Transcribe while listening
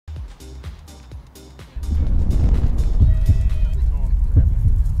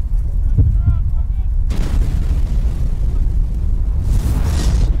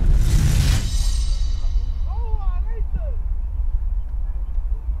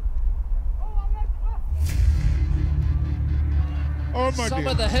Oh my Some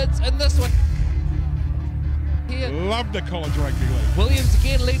dear. of the hits in this one. Here. Love the college rugby league. Williams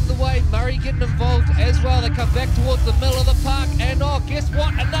again leading the way. Murray getting involved as well. They come back towards the middle of the park. And oh, guess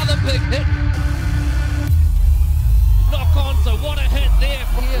what? Another big hit. Knock on, so what a hit there.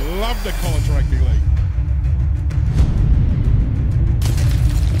 Here. Love the college rugby league.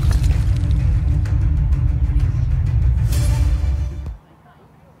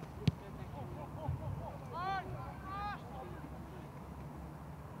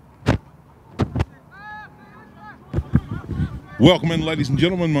 Welcome in, ladies and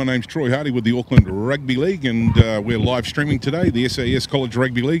gentlemen. My name's Troy Hardy with the Auckland Rugby League, and we're live streaming today the SAS College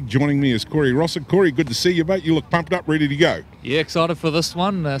Rugby League. Joining me is Corey Rossick. Corey, good to see you, mate. You look pumped up, ready to go. Yeah, excited for this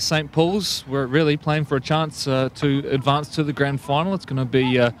one. St. Paul's, we're really playing for a chance to advance to the grand final. It's going to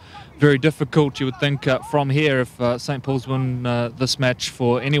be very difficult, you would think, from here if St. Paul's win this match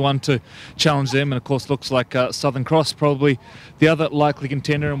for anyone to challenge them. And of course, looks like Southern Cross probably the other likely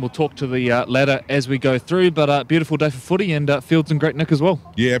contender, and we'll talk to the ladder as we go through. But beautiful day for footy, and field's in great nick as well.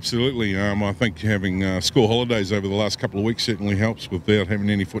 Yeah, absolutely. I think having school holidays over the last couple of weeks certainly helps without having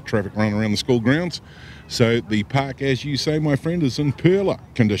any foot traffic running around the school grounds. So the park, as you say, my friend, is in pearler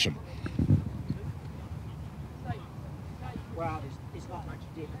condition. Well, there's not much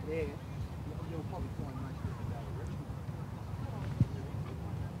depth there. You'll probably find most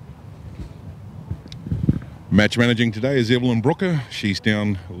of it. Match managing today is Evelyn Brooker. She's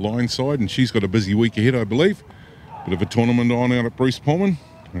down line side, and she's got a busy week ahead, I believe. Bit of a tournament on out at Bruce Pullman,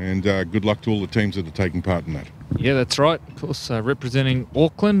 and good luck to all the teams that are taking part in that. Yeah, that's right. Of course, representing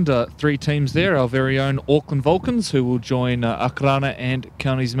Auckland, 3 teams there. Our very own Auckland Vulcans, who will join Akarana and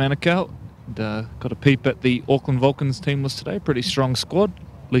Counties Manukau. Got a peep at the Auckland Vulcans team list today. Pretty strong squad.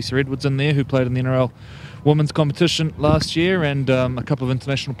 Lisa Edwards in there, who played in the NRL women's competition last year, and a couple of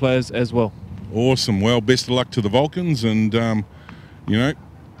international players as well. Awesome. Well, best of luck to the Vulcans, and you know,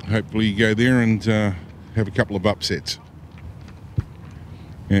 hopefully you go there and have a couple of upsets.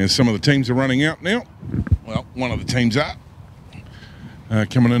 And some of the teams are running out now. Well, one of the teams are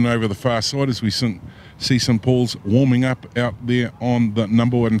coming in over the far side as we see St. Paul's warming up out there on the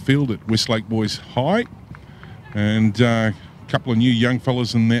number 1 field at Westlake Boys High, and a couple of new young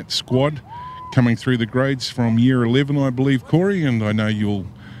fellas in that squad coming through the grades from year 11, I believe, Corey, and I know you'll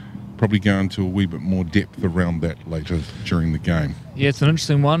probably go into a wee bit more depth around that later during the game. Yeah, it's an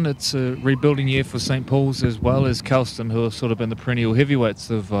interesting one. It's a rebuilding year for St. Paul's as well as Kelston, who have sort of been the perennial heavyweights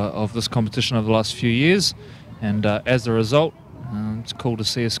of this competition over the last few years. And as a result, it's cool to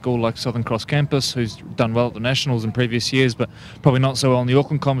see a school like Southern Cross Campus, who's done well at the Nationals in previous years, but probably not so well in the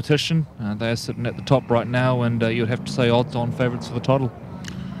Auckland competition. They are sitting at the top right now, and you'd have to say odds-on favourites for the title.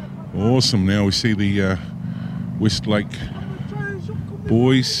 Awesome. Now we see the Westlake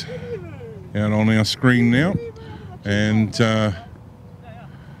boys out on our screen now, and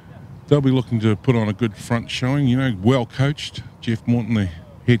they'll be looking to put on a good front showing. You know, well coached. Jeff Morton, the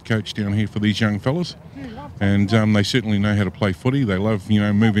head coach down here for these young fellas, and they certainly know how to play footy. They love, you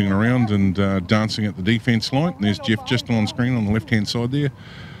know, moving around and dancing at the defence line. And there's Jeff just on screen on the left hand side there.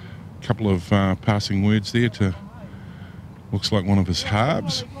 A couple of passing words there to, looks like one of his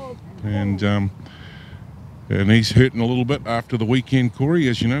halves, and he's hurting a little bit after the weekend, Corey.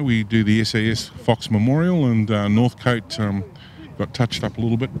 As you know, we do the SAS Fox Memorial, and Northcote got touched up a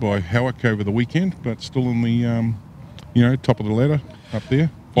little bit by Howick over the weekend, but still in the, you know, top of the ladder up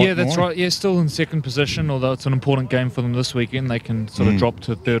there. Yeah, that's right. Yeah, still in second position, although it's an important game for them this weekend. They can sort of drop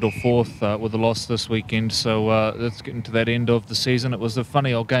to 3rd or 4th with a loss this weekend. So let's get into that end of the season. It was a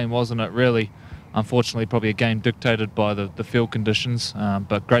funny old game, wasn't it, really? Unfortunately, probably a game dictated by the field conditions,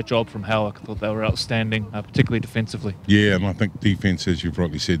 but great job from Howick. I thought they were outstanding, particularly defensively. Yeah, and I think defence, as you've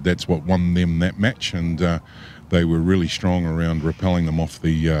rightly said, that's what won them that match, and they were really strong around repelling them off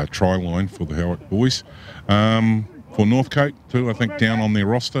the try line for the Howick boys. For Northcote, too, I think down on their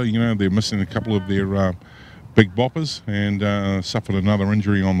roster, you know, they're missing a couple of their big boppers, and suffered another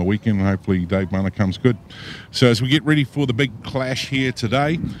injury on the weekend, and hopefully Dave Munner comes good. So as we get ready for the big clash here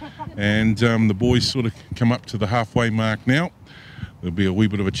today, and the boys sort of come up to the halfway mark now, there'll be a wee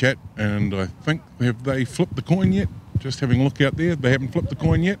bit of a chat, and I think, have they flipped the coin yet? Just having a look out there, they haven't flipped the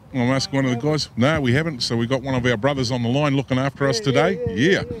coin yet. I'll ask one of the guys. No, we haven't. So we got one of our brothers on the line looking after us today.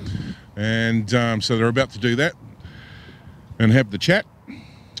 Yeah. And so they're about to do that and have the chat.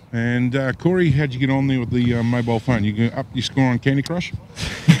 And Corey, how'd you get on there with the mobile phone? You up your score on Candy Crush?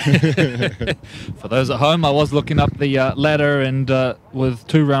 For those at home, I was looking up the ladder, and with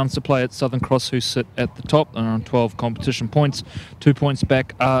 2 rounds to play at Southern Cross, who sit at the top and are on 12 competition points. 2 points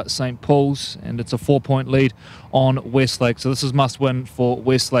back are St. Paul's, and it's a 4-point lead on Westlake. So this is must win for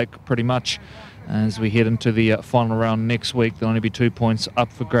Westlake pretty much. as we head into the final round next week. There'll only be 2 points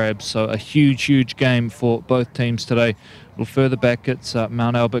up for grabs, so a huge game for both teams today. A little further back, it's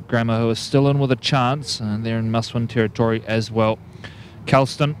Mount Albert Grammar, who are still in with a chance, and they're in must-win territory as well.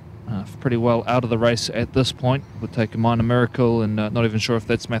 Kelston, pretty well out of the race at this point. Would take a minor miracle, and not even sure if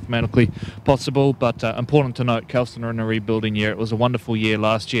that's mathematically possible, but important to note, Kelston are in a rebuilding year. It was a wonderful year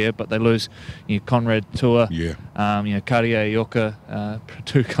last year, but they lose Conrad Tua, Karia Ioka,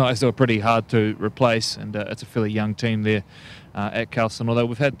 2 guys that are pretty hard to replace, and it's a fairly young team there at Kelston, although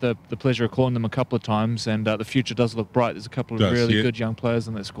we've had the pleasure of calling them a couple of times, and the future does look bright. There's a couple of really good young players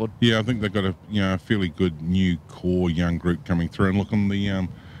in that squad. Yeah, I think they've got a fairly good new core young group coming through, and look, on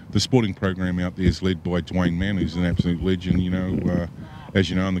the sporting program out there is led by Dwayne Mann, who's an absolute legend, as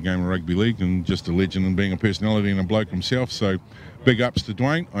you know, in the game of rugby league, and just a legend and being a personality and a bloke himself. So big ups to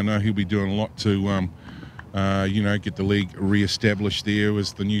Dwayne. I know he'll be doing a lot to, get the league re-established there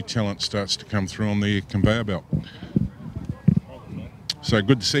as the new talent starts to come through on the conveyor belt. So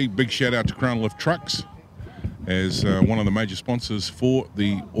good to see. Big shout out to Crown Lift Trucks as one of the major sponsors for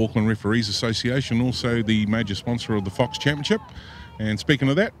the Auckland Referees Association, also the major sponsor of the Fox Championship. And speaking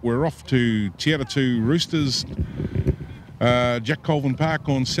of that, we're off to Te Atatu Roosters, Jack Colvin Park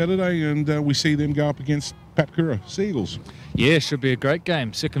on Saturday, and we see them go up against Papakura Seagulls. Yeah, should be a great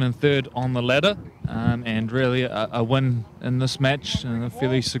game. 2nd and 3rd on the ladder, and really a win in this match, and a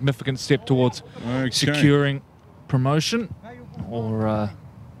fairly significant step towards securing promotion, or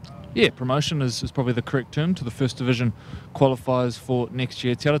promotion is probably the correct term, to the First Division qualifiers for next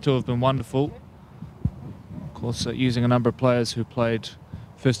year. Te Atatu have been wonderful. Of course, using a number of players who played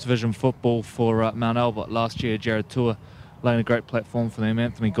First Division football for Mount Albert last year. Jared Tua laying a great platform for them.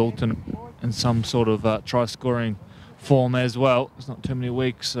 Anthony Galton in some sort of try-scoring form as well. There's not too many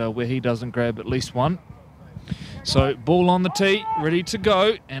weeks where he doesn't grab at least one. So ball on the tee, ready to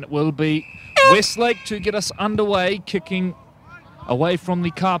go, and it will be Westlake to get us underway, kicking away from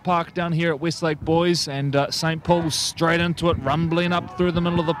the car park down here at Westlake, boys, and St. Paul's straight into it, rumbling up through the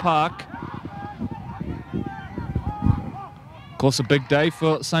middle of the park. Of course, a big day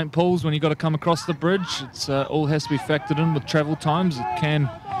for St. Paul's when you've got to come across the bridge. It's all has to be factored in with travel times. It can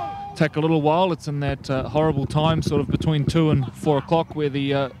take a little while. It's in that horrible time, sort of between 2 and 4 o'clock, where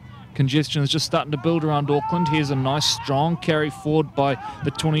the congestion is just starting to build around Auckland. Here's a nice, strong carry forward by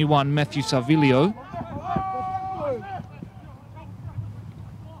the 21, Matthew Savilio.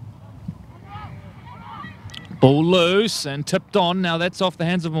 Ball loose and tipped on. Now that's off the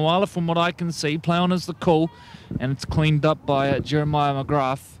hands of Moala from what I can see. Play on is the call, and it's cleaned up by Jeremiah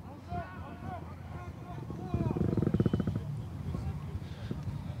McGrath.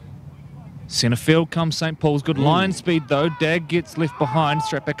 Centre field comes St. Paul's. Good line speed though. Dag gets left behind.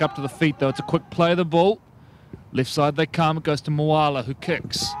 Straight back up to the feet though. It's a quick play of the ball. Left side they come. It goes to Moala, who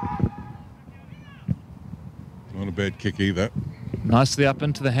kicks. Not a bad kick either. Nicely up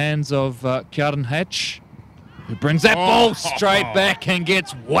into the hands of Kieran Hatch, who brings that ball straight back and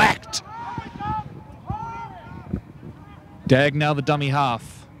gets whacked. Dag now the dummy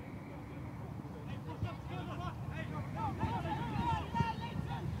half.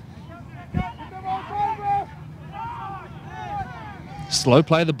 Slow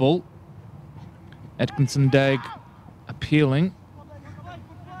play the ball. Atkinson Dag appealing.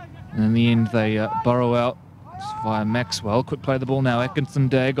 And in the end they burrow out via Maxwell. Quick play the ball now. Atkinson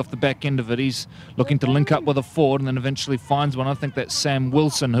Dag off the back end of it. He's looking to link up with a forward and then eventually finds one. I think that's Sam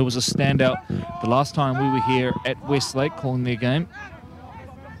Wilson, who was a standout the last time we were here at Westlake calling their game.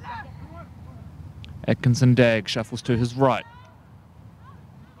 Atkinson Dag shuffles to his right.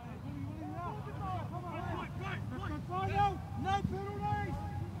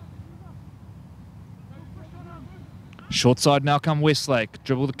 Short side now come Westlake.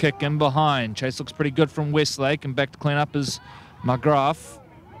 Dribble the kick in behind. Chase looks pretty good from Westlake, and back to clean up is McGrath.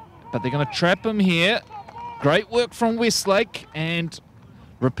 But they're going to trap him here. Great work from Westlake, and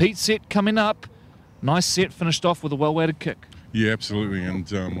repeat set coming up. Nice set finished off with a well-weighted kick. Yeah, absolutely.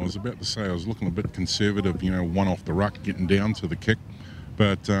 And I was about to say I was looking a bit conservative, one off the ruck, getting down to the kick,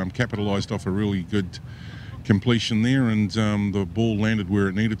 but capitalised off a really good completion there, and the ball landed where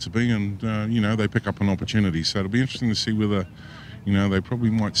it needed to be, and they pick up an opportunity. So it'll be interesting to see whether they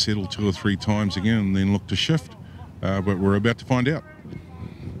probably might settle 2 or 3 times again and then look to shift, but we're about to find out.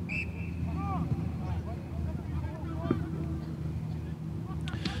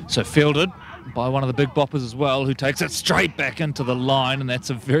 So fielded by one of the big boppers as well, who takes it straight back into the line, and that's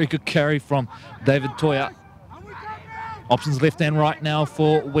a very good carry from David Toya. Options left and right now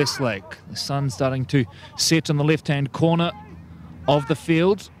for Westlake. The sun starting to set in the left-hand corner of the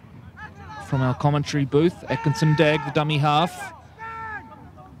field. From our commentary booth, Atkinson Dag, the dummy half.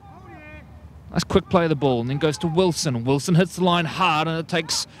 Nice quick play of the ball, and then goes to Wilson. Wilson hits the line hard, and it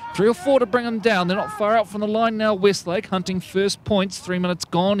takes 3 or 4 to bring him down. They're not far out from the line now. Westlake hunting first points. 3 minutes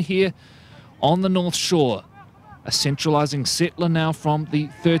gone here on the North Shore. A centralising settler now from the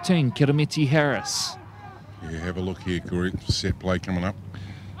 13, Kiramiti Harris. Yeah, have a look here, Corey. Set play coming up.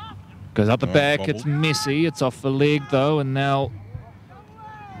 Goes up the back. Bobbled. It's messy. It's off the leg, though, and now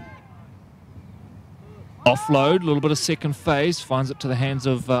offload, a little bit of second phase, finds it to the hands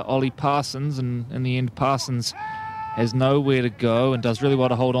of Ollie Parsons, and in the end Parsons has nowhere to go and does really well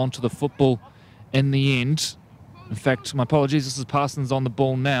to hold on to the football in the end. In fact, my apologies, this is Parsons on the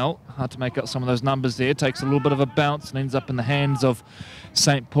ball now. Hard to make up some of those numbers there. Takes a little bit of a bounce and ends up in the hands of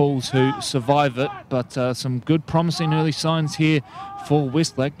St. Paul's, who survive it. But some good promising early signs here for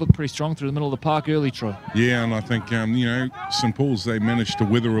Westlake. Look pretty strong through the middle of the park early, Troy. Yeah, and I think, you know, St. Paul's, they managed to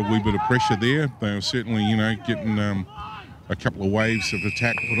weather a wee bit of pressure there. They were certainly, you know, getting a couple of waves of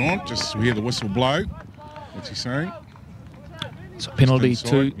attack put on. Just hear the whistle blow. What's he saying? So penalty inside,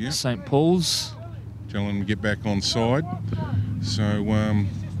 to yeah. St. Paul's. Telling them to get back on side. So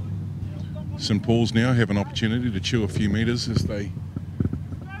St. Paul's now have an opportunity to chew a few metres as they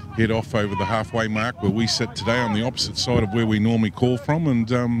head off over the halfway mark where we sit today, on the opposite side of where we normally call from,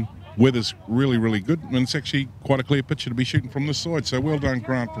 and weather's really, really good, and it's actually quite a clear picture to be shooting from this side. So well done,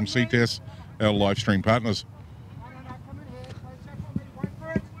 Grant, from CTAS, our live stream partners.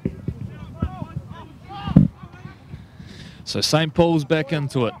 So St. Paul's back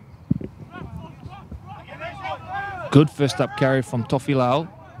into it. Good first up carry from Tofilau.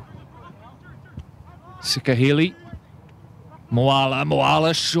 Sikahili.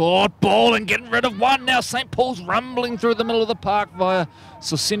 Moala, short ball and getting rid of one. Now St. Paul's rumbling through the middle of the park via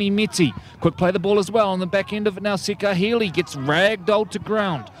Sosini Miti. Quick play the ball as well on the back end of it now. Sikahili gets ragdolled to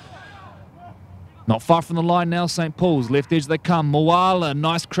ground. Not far from the line now, St. Paul's. Left edge they come. Moala,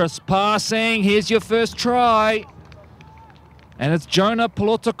 nice crisp passing. Here's your first try. And it's Jonah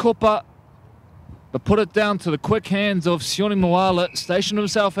Palotakopa. But put it down to the quick hands of Sione Moala. Stationed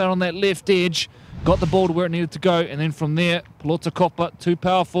himself out on that left edge. Got the ball to where it needed to go. And then from there, Palotakopa, too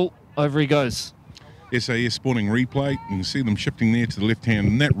powerful. Over he goes. SAS Sporting replay. You can see them shifting there to the left hand.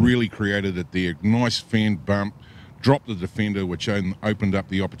 And that really created it there. Nice fan bump. Dropped the defender, which opened up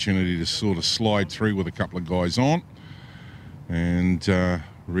the opportunity to sort of slide through with a couple of guys on. And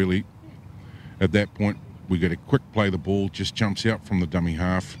really, at that point, we get a quick play. The ball just jumps out from the dummy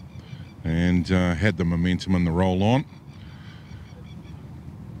half. And had the momentum and the roll on.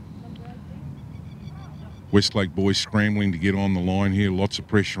 Westlake boys scrambling to get on the line here, lots of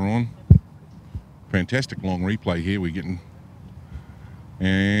pressure on. Fantastic long replay here we're getting.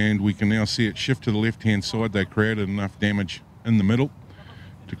 And we can now see it shift to the left-hand side. They created enough damage in the middle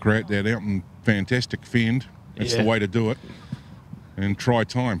to create that out and fantastic fend. That's the way to do it. And try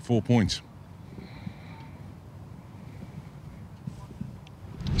time, 4 points.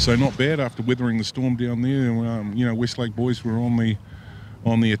 So not bad after weathering the storm down there. You know, Westlake boys were on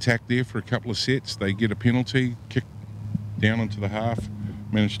the attack there for a couple of sets. They get a penalty, kick down into the half,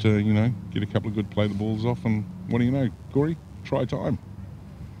 managed to, you know, get a couple of good play the balls off, and what do you know, Corey? Try time.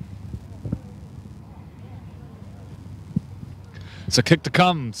 So kick to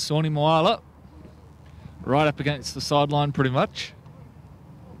come, Sione Moala. Right up against the sideline pretty much.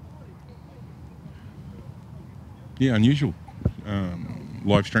 Yeah, unusual.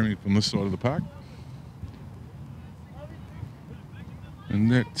 Live streaming from this side of the park.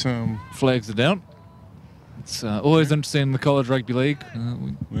 And that... Flags are down. It's always interesting in the college rugby league.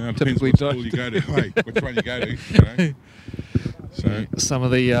 Well, it depends typically what school you go to. Hey, which one you go to, you know. So some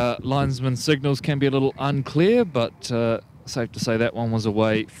of the linesman signals can be a little unclear, but safe to say that one was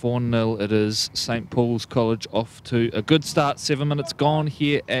away. 4-0 it is. St. Paul's College off to a good start. 7 minutes gone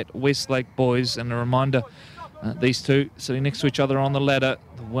here at Westlake boys. And a reminder, these two sitting next to each other on the ladder.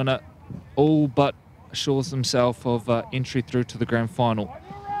 The winner all but assures himself of entry through to the grand final.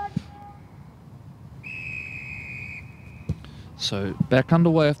 So back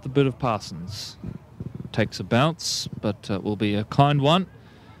underway off the boot of Parsons. Takes a bounce, but will be a kind one.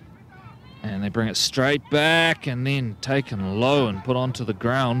 And they bring it straight back and then taken low and put onto the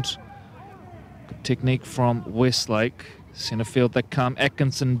ground. Good technique from Westlake. Centre field they come.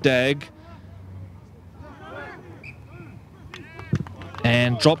 Atkinson Dag.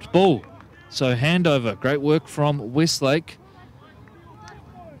 And dropped ball. So handover. Great work from Westlake.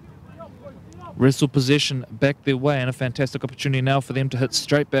 Wrestle possession back their way, and a fantastic opportunity now for them to hit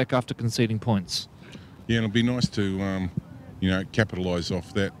straight back after conceding points. yeah, it'll be nice to, you know, capitalise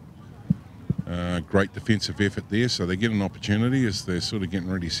off that Great defensive effort there, so they get an opportunity as they're sort of getting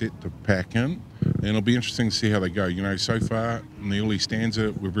ready set to pack in. And it'll be interesting to see how they go. You know, so far in the early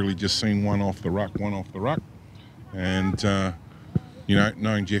stanza, we've really just seen one off the ruck. And, you know,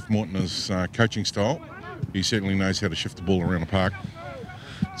 knowing Jeff Morton's coaching style, he certainly knows how to shift the ball around the park.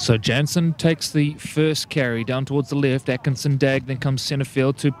 So Jansen takes the first carry down towards the left. Atkinson Dag then comes centre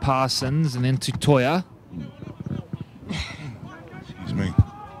field to Parsons and then to Toya. Excuse me.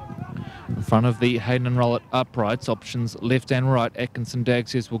 In front of the Hayden and Rollett uprights, options left and right. Atkinson Dag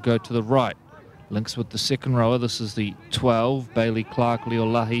says will go to the right. Links with the second rower. This is the 12, Bailey Clark,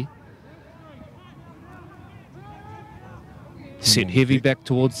 Leolahi. Set heavy back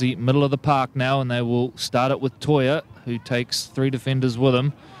towards the middle of the park now, and they will start it with Toya, who takes 3 defenders with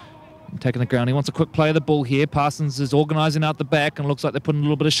him. Taking the ground. He wants a quick play of the ball here. Parsons is organising out the back, and looks like they're putting a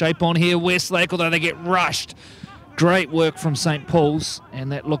little bit of shape on here. Westlake, although they get rushed. Great work from St. Paul's,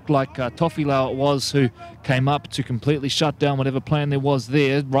 and that looked like Tofilau it was who came up to completely shut down whatever plan there was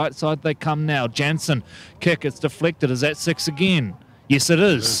there. Right side they come now. Jansen, kick, it's deflected. Is that 6 again? Yes, it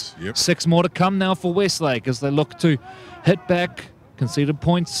is. Yep. 6 more to come now for Westlake as they look to hit back. Conceded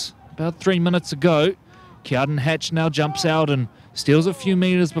points about 3 minutes ago. Kearden Hatch now jumps out and steals a few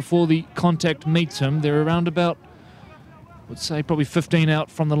metres before the contact meets him. They're around about, I would say, probably 15 out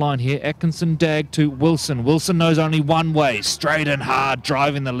from the line here. Atkinson Dag to Wilson. Wilson knows only one way, straight and hard,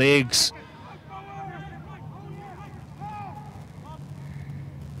 driving the legs.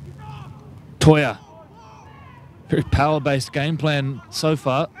 Toya. Very power-based game plan so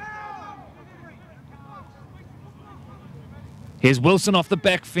far. Here's Wilson off the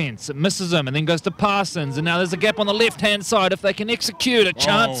back fence. It misses him and then goes to Parsons. And now there's a gap on the left-hand side. If they can execute, a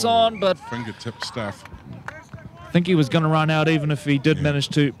chance on, but fingertip stuff. I think he was going to run out even if he did manage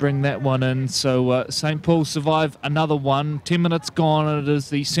to bring that one in. So St. Paul survive another one. 10 minutes gone, and it is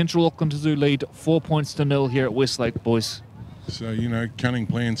the Central Auckland Zoo lead 4 points to 0 here at Westlake, boys. So, you know, cunning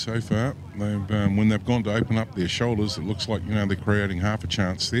plan so far. They've, when they've gone to open up their shoulders, it looks like, you know, they're creating half a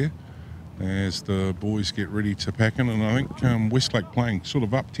chance there as the boys get ready to pack in. And I think Westlake playing sort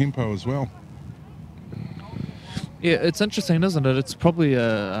of up tempo as well. Yeah, it's interesting, isn't it? It's probably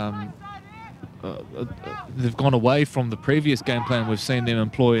they've gone away from the previous game plan we've seen them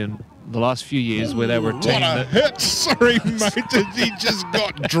employ in the last few years, where they were a team what a hit! Sorry, mate, he just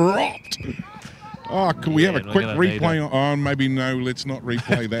got dropped. Oh, can we have a quick replay? Oh, maybe no, let's not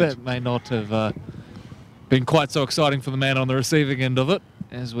replay that. That may not have been quite so exciting for the man on the receiving end of it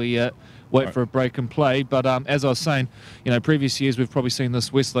as we wait for a break and play. But as I was saying, you know, previous years we've probably seen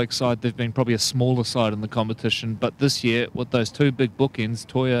this Westlake side, they've been probably a smaller side in the competition. But this year, with those two big bookends,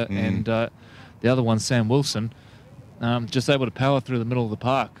 Toya and the other one, Sam Wilson, just able to power through the middle of the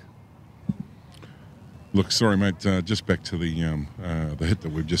park. Look, sorry, mate, just back to the hit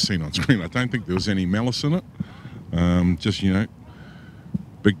that we've just seen on screen. I don't think there was any malice in it. Just, you know,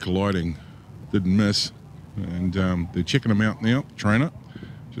 big colliding, didn't miss. And they're checking him out now, trainer,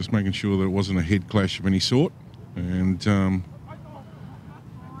 just making sure that it wasn't a head clash of any sort. And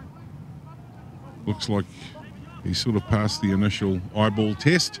looks like he sort of passed the initial eyeball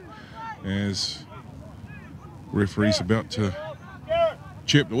test as referee's about to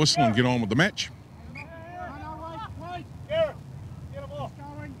chirp the whistle and get on with the match.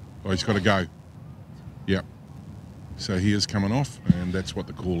 Oh, he's got to go. Yep. So he is coming off, and that's what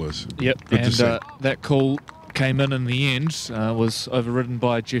the call is. Yep. Good and to see. that call came in the end, was overridden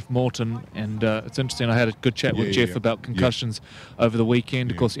by Jeff Morton. And it's interesting, I had a good chat with Jeff about concussions over the weekend.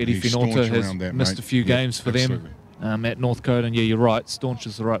 Of course, Eddie Finauta has missed a few games for them at Northcote. And yeah, you're right, staunch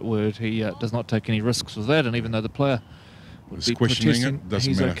is the right word. He does not take any risks with that. And even though the player would be questioning it, doesn't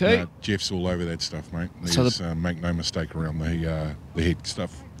he's matter. okay. No, Jeff's all over that stuff, mate. So make no mistake around the head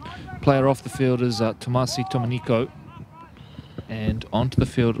stuff. Player off the field is Tomasi Tomaniko. And onto the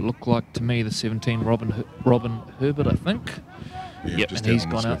field, it looked like to me the 17, Robin Herbert, I think. Yeah, yep, and he's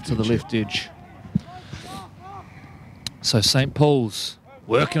gone out to the left edge. So St. Paul's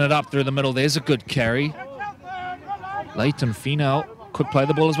working it up through the middle. There's a good carry. Leighton Finau, quick play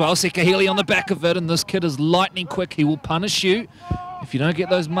the ball as well. Sekahili on the back of it, and this kid is lightning quick. He will punish you if you don't get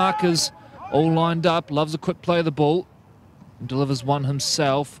those markers all lined up. Loves a quick play of the ball. Delivers one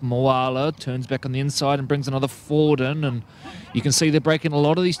himself. Moala turns back on the inside and brings another forward in, and you can see they're breaking a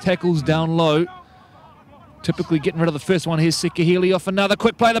lot of these tackles down low. Typically getting rid of the first one. Here's Sekahili off another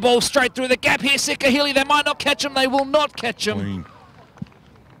quick play. The ball straight through the gap here. Sekahili, they might not catch him. They will not catch him. Clean.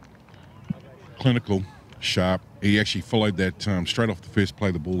 Clinical, sharp. He actually followed that straight off the first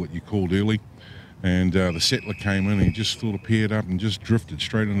play, the ball that you called early. And the settler came in, he just sort of paired up and just drifted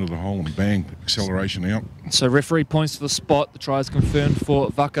straight into the hole and bang, acceleration out. So referee points to the spot. The try is confirmed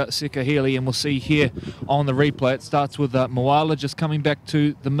for Vaka Sekahili, and we'll see here on the replay. It starts with Moala just coming back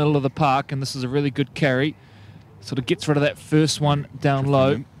to the middle of the park, and this is a really good carry. Sort of gets rid of that first one down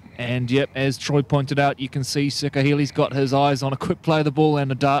low. And yep, as Troy pointed out, you can see Sekahili's got his eyes on a quick play of the ball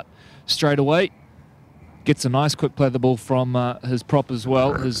and a dart straight away. Gets a nice quick play of the ball from his prop as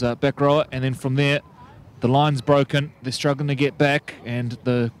well, his back rower, and then from there, the line's broken. They're struggling to get back, and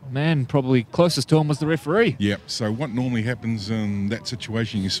the man probably closest to him was the referee. Yeah, so what normally happens in that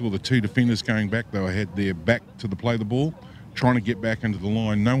situation, you saw the two defenders going back. They had their back to the play of the ball, trying to get back into the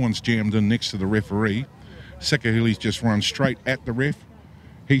line. No one's jammed in next to the referee. Sekahili's just run straight at the ref.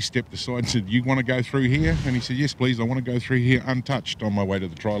 He stepped aside and said, "You want to go through here?" And he said, "Yes, please. I want to go through here untouched on my way to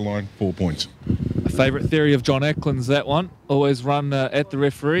the try line." 4 points. A favourite theory of John Ackland's, that one. Always run at the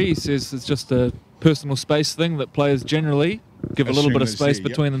referee. He says it's just a personal space thing that players generally give a little bit of space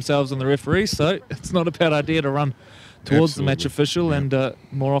between themselves and the referee. So it's not a bad idea to run towards the match official. And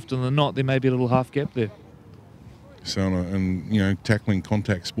more often than not, there may be a little half gap there. So, and tackling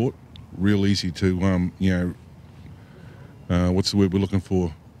contact sport, real easy to, what's the word we're looking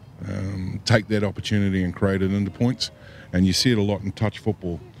for? Take that opportunity and create it into points. And you see it a lot in touch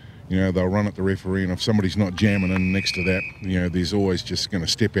football. They'll run at the referee, and if somebody's not jamming in next to that, there's always just going to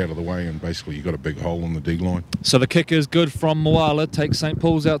step out of the way, and basically you've got a big hole in the D line. So the kick is good from Moala, takes St.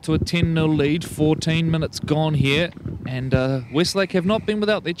 Paul's out to a 10-0 lead, 14 minutes gone here, and Westlake have not been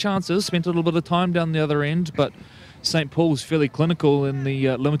without their chances, spent a little bit of time down the other end, but St. Paul's fairly clinical in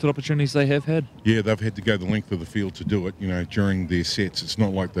the limited opportunities they have had. Yeah, they've had to go the length of the field to do it, during their sets. It's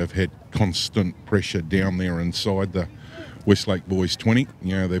not like they've had constant pressure down there inside the Westlake boys 20.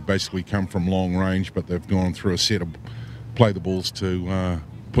 They've basically come from long range, but they've gone through a set of play the balls to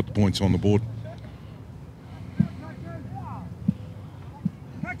put the points on the board.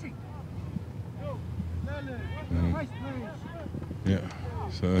 Yeah,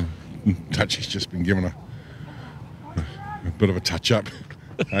 so Touchy's just been given a bit of a touch up.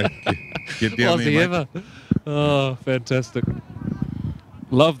 Hey, get down Was there, he mate. ever? Oh, fantastic.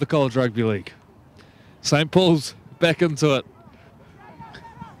 Love the college rugby league. St. Paul's back into it.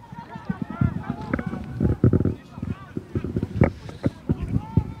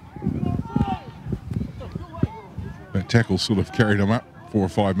 That tackle sort of carried him up 4 or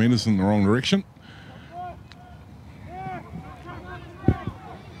 5 metres in the wrong direction.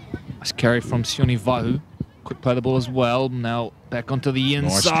 Nice carry from Sione Vahu. Quick play the ball as well. Now back onto the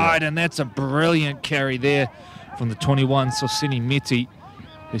inside, and that's a brilliant carry there from the 21, Sosini Meti,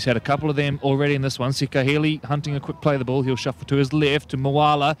 who's had a couple of them already in this one. Sekahili hunting a quick play of the ball. He'll shuffle to his left to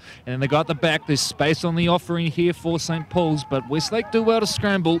Moala, and then they got the back. There's space on the offering here for St. Paul's, but Westlake do well to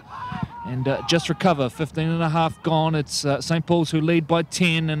scramble and just recover. 15 and a half gone. It's St. Paul's who lead by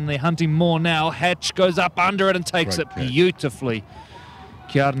 10, and they're hunting more now. Hatch goes up under it and takes it beautifully.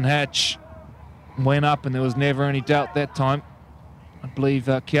 Kearden Hatch went up, and there was never any doubt that time. I believe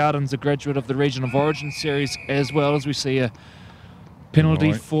Kearden's a graduate of the Region of Origin series as well, as we see a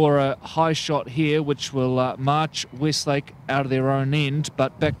penalty for a high shot here, which will march Westlake out of their own end.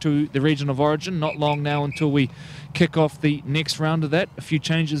 But back to the Region of Origin, not long now until we kick off the next round of that. A few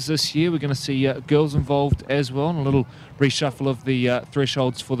changes this year. We're going to see girls involved as well, and a little reshuffle of the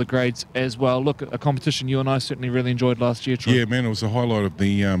thresholds for the grades as well. Look, a competition you and I certainly really enjoyed last year, Troy. Yeah, man, it was a highlight of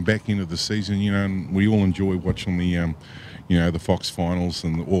the back end of the season, and we all enjoy watching the the Fox finals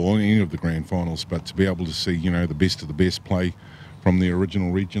or any of the grand finals, but to be able to see, the best of the best play from the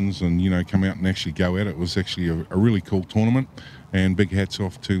original regions and, come out and actually go at it was actually a really cool tournament. And big hats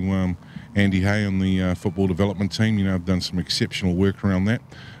off to Andy Hay and the football development team. I've done some exceptional work around that.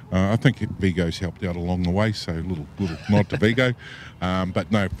 I think Vigo's helped out along the way, so a little nod to Vigo.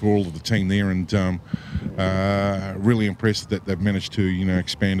 But no, for all of the team there, and really impressed that they've managed to,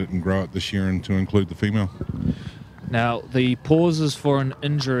 expand it and grow it this year and to include the female. Now, the pause is for an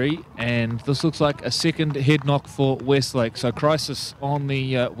injury, and this looks like a second head knock for Westlake. So crisis on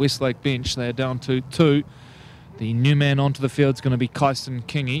the Westlake bench. They are down to 2. The new man onto the field is going to be Kyson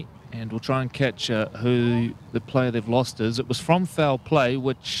Kingy, and we'll try and catch who the player they've lost is. It was from foul play,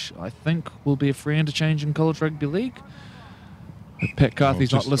 which I think will be a free interchange in college rugby league. If Pat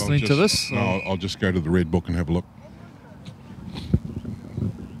Carthy's not listening to this. No, I'll just go to the red book and have a look.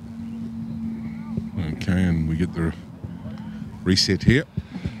 Okay, and we get the reset here.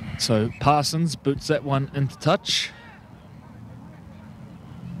 So Parsons boots that one into touch.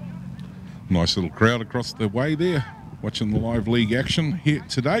 Nice little crowd across the way there, watching the live league action here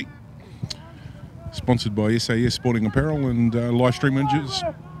today. Sponsored by SAS Sporting Apparel and live stream images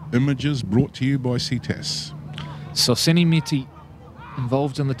images brought to you by CTAS. Soseni Meti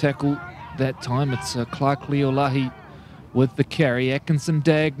involved in the tackle that time. It's Clark Leolahi with the carry. Atkinson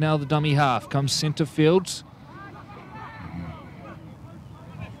Dag now the dummy half. Comes centre field.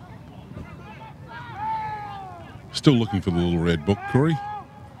 Still looking for the little red book, Corey.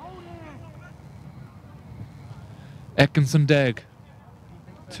 Atkinson Dag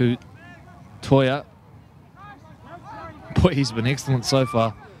to Toya. Boy, he's been excellent so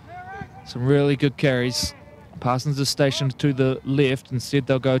far. Some really good carries. Parsons is stationed to the left. Instead,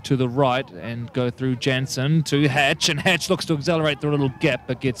 they'll go to the right and go through Jansen to Hatch. And Hatch looks to accelerate through a little gap,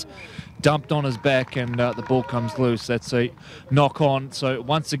 but gets dumped on his back, and the ball comes loose. That's a knock-on. So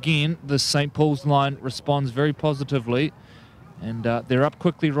once again, the St. Paul's line responds very positively. And they're up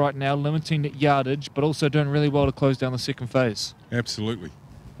quickly right now, limiting yardage, but also doing really well to close down the second phase. Absolutely.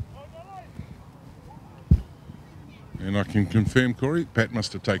 And I can confirm, Corey, Pat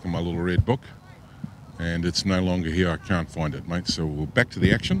must have taken my little red book. And it's no longer here. I can't find it, mate. So we're back to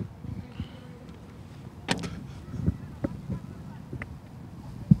the action.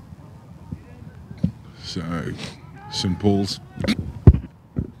 So, St. Paul's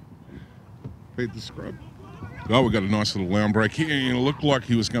fed the scrub. Oh, we got a nice little line break here. It looked like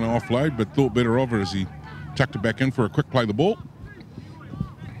he was going to offload, but thought better of it as he tucked it back in for a quick play of the ball.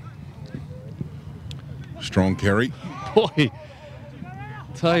 Strong carry. Boy,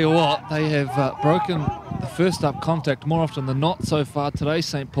 tell you what, they have broken the first up contact more often than not so far today,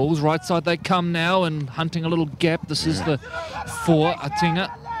 St. Paul's. Right side they come now and hunting a little gap. This is the 4,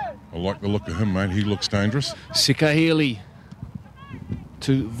 Atinga. I like the look of him, mate. He looks dangerous. Sikaheli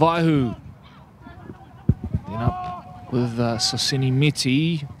to Vaihu. Then up with Soseni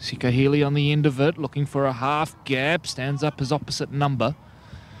Meti. Sikaheli on the end of it, looking for a half gap. Stands up his opposite number.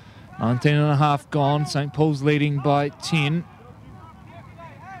 19 and a half gone. St. Paul's leading by 10.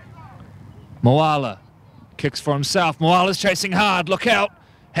 Moala kicks for himself. Moala's chasing hard. Look out.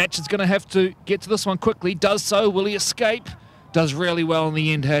 Hatch is going to have to get to this one quickly. Does so. Will he escape? Does really well in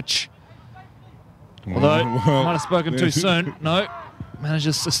the end, Hatch. Although, might have spoken too soon. No.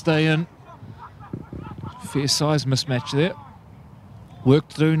 Manages to stay in. Fair size mismatch there. Work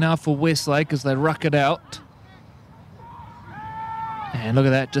to do now for Westlake as they ruck it out. And look at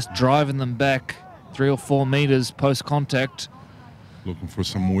that, just driving them back 3 or 4 metres post-contact. Looking for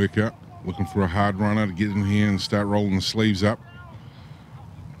some workout. Looking for a hard runner to get in here and start rolling the sleeves up.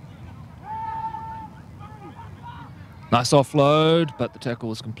 Nice offload, but the tackle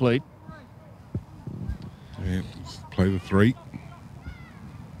was complete. Yeah, play the 3.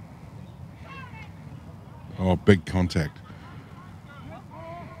 Oh, big contact.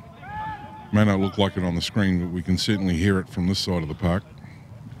 May not look like it on the screen, but we can certainly hear it from this side of the park.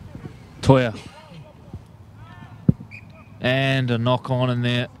 Toya. And a knock-on in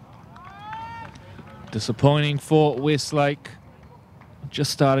there. Disappointing for Westlake.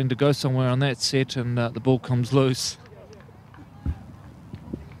 Just starting to go somewhere on that set, and the ball comes loose.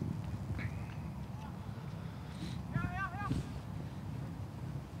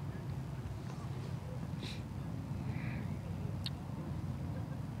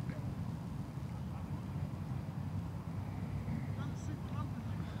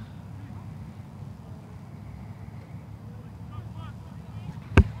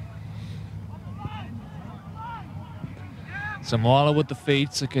 Samoala with the feed.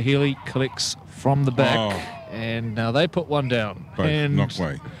 Sikaheli collects from the back. And now they put one down. Both and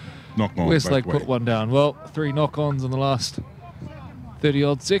knock on. Westlake put one down. Well, 3 knock-ons in the last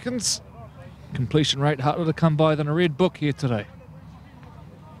 30-odd seconds. Completion rate harder to come by than a red book here today.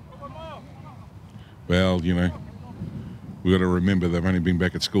 Well, you know, we've got to remember they've only been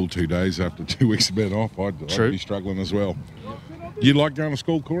back at school 2 days after 2 weeks have been off. I'd be struggling as well. You like going to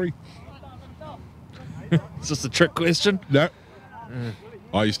school, Corey? Is this a trick question? No.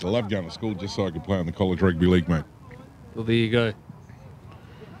 I used to love going to school just so I could play in the college rugby league, mate. Well, there you go.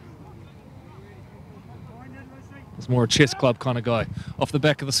 It's more a chess club kind of guy. Off the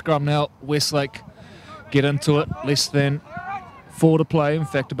back of the scrum now, Westlake get into it. Less than 4 to play. In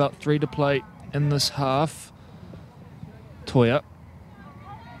fact, about 3 to play in this half. Toya.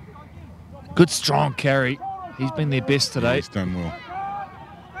 Good strong carry. He's been their best today. Yeah, he's done well.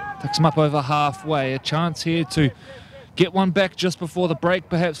 Takes him up over halfway. A chance here to get one back just before the break,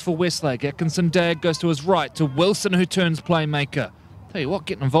 perhaps for Westlake. Atkinson Dag goes to his right to Wilson, who turns playmaker. Tell you what,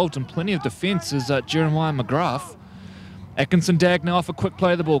 getting involved in plenty of defence is Jeremiah McGrath. Atkinson Dag now off a quick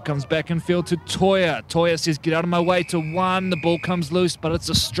play of the ball. Comes back in field to Toya. Toya says, get out of my way to 1. The ball comes loose, but it's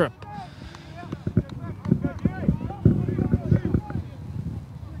a strip.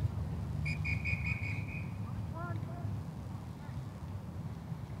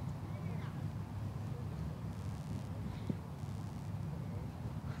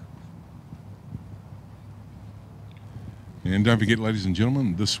 And don't forget, ladies and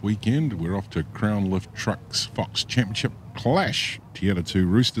gentlemen, this weekend we're off to Crown Lift Trucks Fox Championship Clash. Tieta 2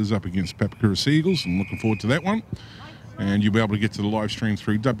 Roosters up against Papakura Seagulls. I'm looking forward to that one. And you'll be able to get to the live stream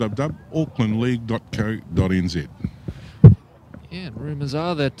through www.aucklandleague.co.nz. Yeah, and rumours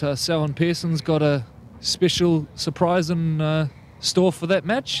are that Selwyn Pearson's got a special surprise in store for that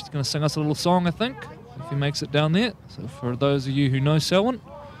match. He's going to sing us a little song, I think, if he makes it down there. So for those of you who know Selwyn,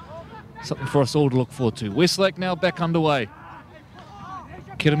 something for us all to look forward to. Westlake now back underway.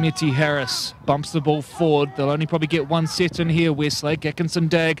 Kiramiti Harris bumps the ball forward. They'll only probably get one set in here, Westlake. Atkinson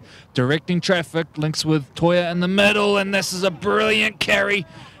Dag directing traffic, links with Toya in the middle, and this is a brilliant carry.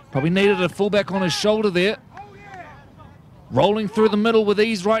 Probably needed a fullback on his shoulder there. Rolling through the middle with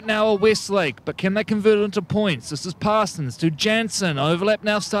ease right now are Westlake, but can they convert it into points? This is Parsons to Jansen. Overlap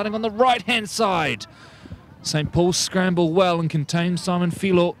now starting on the right-hand side. St. Paul's scramble well and contain Simon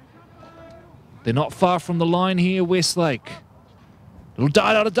Filo. They're not far from the line here, Westlake. Little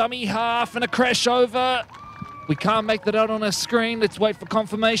dart out of dummy half and a crash over. We can't make that out on our screen. Let's wait for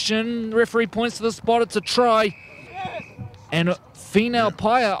confirmation. Referee points to the spot. It's a try. And Finau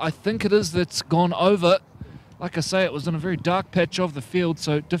Paia, I think it is, that's gone over. Like I say, it was in a very dark patch of the field,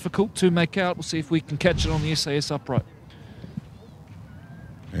 so difficult to make out. We'll see if we can catch it on the SAS upright.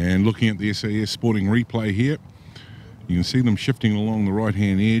 And looking at the SAS Sporting replay here, you can see them shifting along the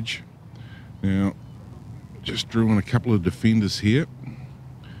right-hand edge. Now, just drew in a couple of defenders here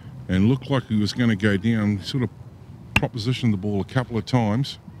and looked like he was going to go down. Sort of propositioned the ball a couple of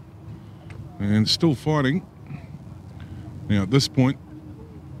times and still fighting. Now, at this point,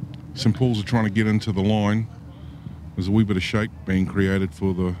 St. Paul's are trying to get into the line. There's a wee bit of shape being created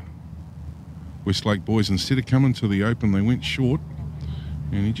for the Westlake boys. Instead of coming to the open, they went short,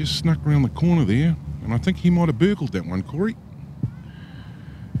 and he just snuck around the corner there, and I think he might have burgled that one, Corey.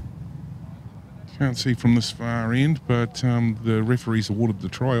 Can't see from this far end, but the referee's awarded the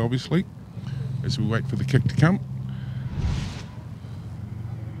try, obviously, as we wait for the kick to come.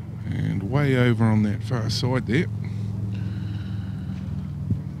 And way over on that far side there.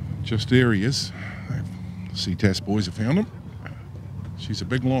 Just there he is. The CTAS boys have found him. She's a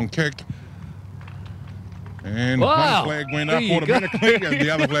big long kick. And wow. One flag went up automatically, and the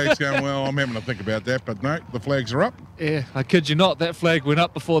other flag's going, well, I'm having to think about that, but no, the flags are up. Yeah, I kid you not, that flag went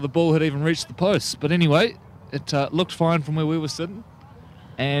up before the ball had even reached the post. But anyway, it looked fine from where we were sitting.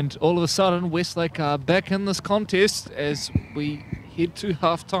 And all of a sudden, Westlake are back in this contest as we head to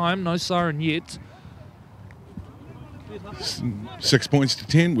half-time. No siren yet. 6 points to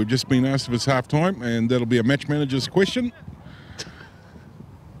 10. We've just been asked if it's half-time, and that'll be a match manager's question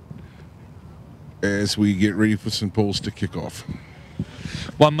as we get ready for St. Paul's to kick off.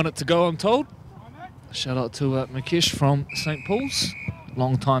 1 minute to go, I'm told. Shout out to Mikesh from St. Paul's,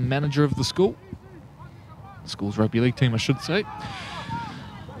 long-time manager of the school. School's rugby league team, I should say.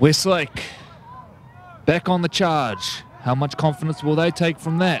 Westlake, back on the charge. How much confidence will they take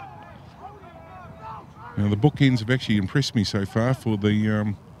from that? Now, the bookends have actually impressed me so far for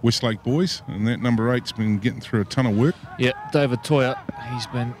the Westlake boys, and that number 8's been getting through a ton of work. Yeah, David Toya, he's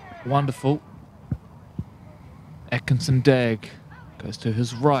been wonderful. Atkinson Dag goes to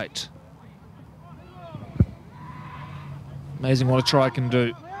his right. Amazing what a try can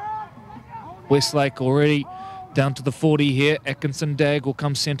do. Westlake already down to the 40 here. Atkinson Dag will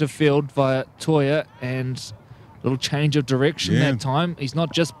come centre field via Toya, and a little change of direction that time. He's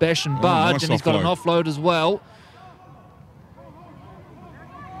not just bash and barge, nice and he's got an offload as well.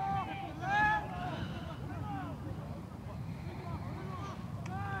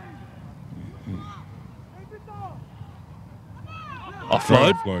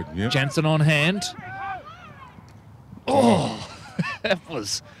 Offload. Yep. Jansen on hand. Oh, that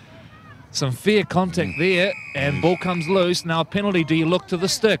was some fair contact there, and ball comes loose. Now a penalty. Do you look to the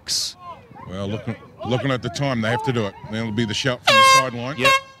sticks? Well, looking at the time, they have to do it. That'll be the shout from the sideline.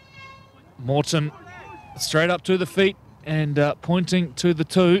 Yep. Morton straight up to the feet and pointing to the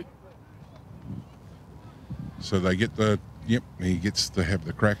 2. So they get the, he gets to have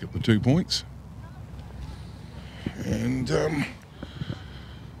the crack at the 2 points. And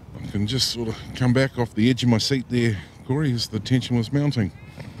I can just sort of come back off the edge of my seat there, Corey, as the tension was mounting.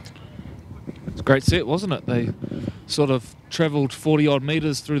 It's a great set, wasn't it? They sort of travelled 40-odd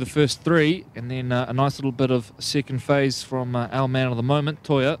metres through the first 3, and then a nice little bit of second phase from our man of the moment,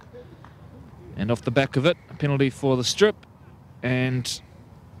 Toya. And off the back of it, a penalty for the strip. And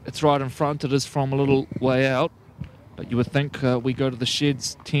it's right in front. It is from a little way out. But you would think we go to the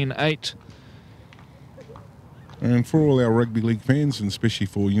sheds 10-8. And for all our rugby league fans, and especially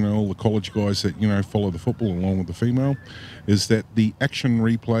for, all the college guys that, follow the football along with the female, is that the action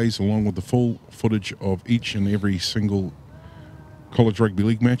replays along with the full footage of each and every single College Rugby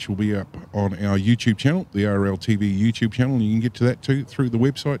League match will be up on our YouTube channel, the RL TV YouTube channel, and you can get to that too through the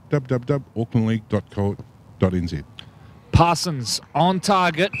website www.aucklandleague.co.nz. Parsons on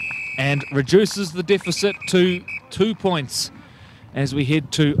target and reduces the deficit to 2 points as we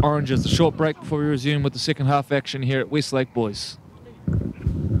head to Oranges. A short break before we resume with the second half action here at Westlake, boys.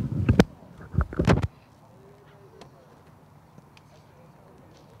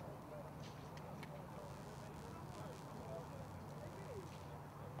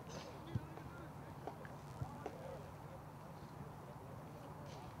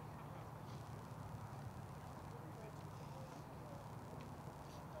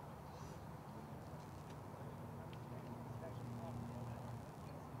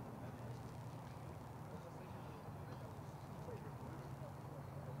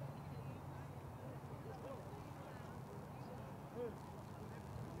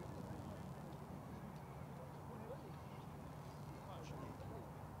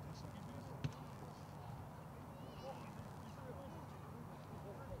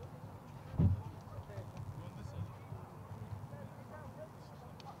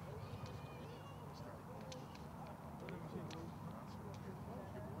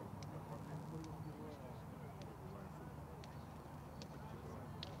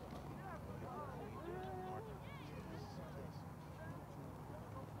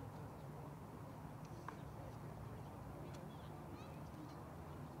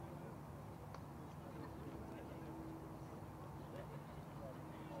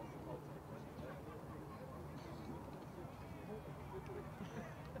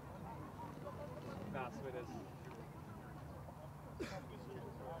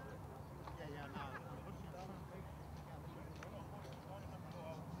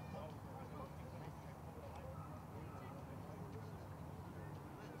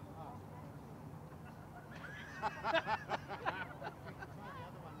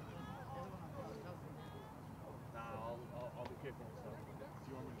 I'll be careful myself.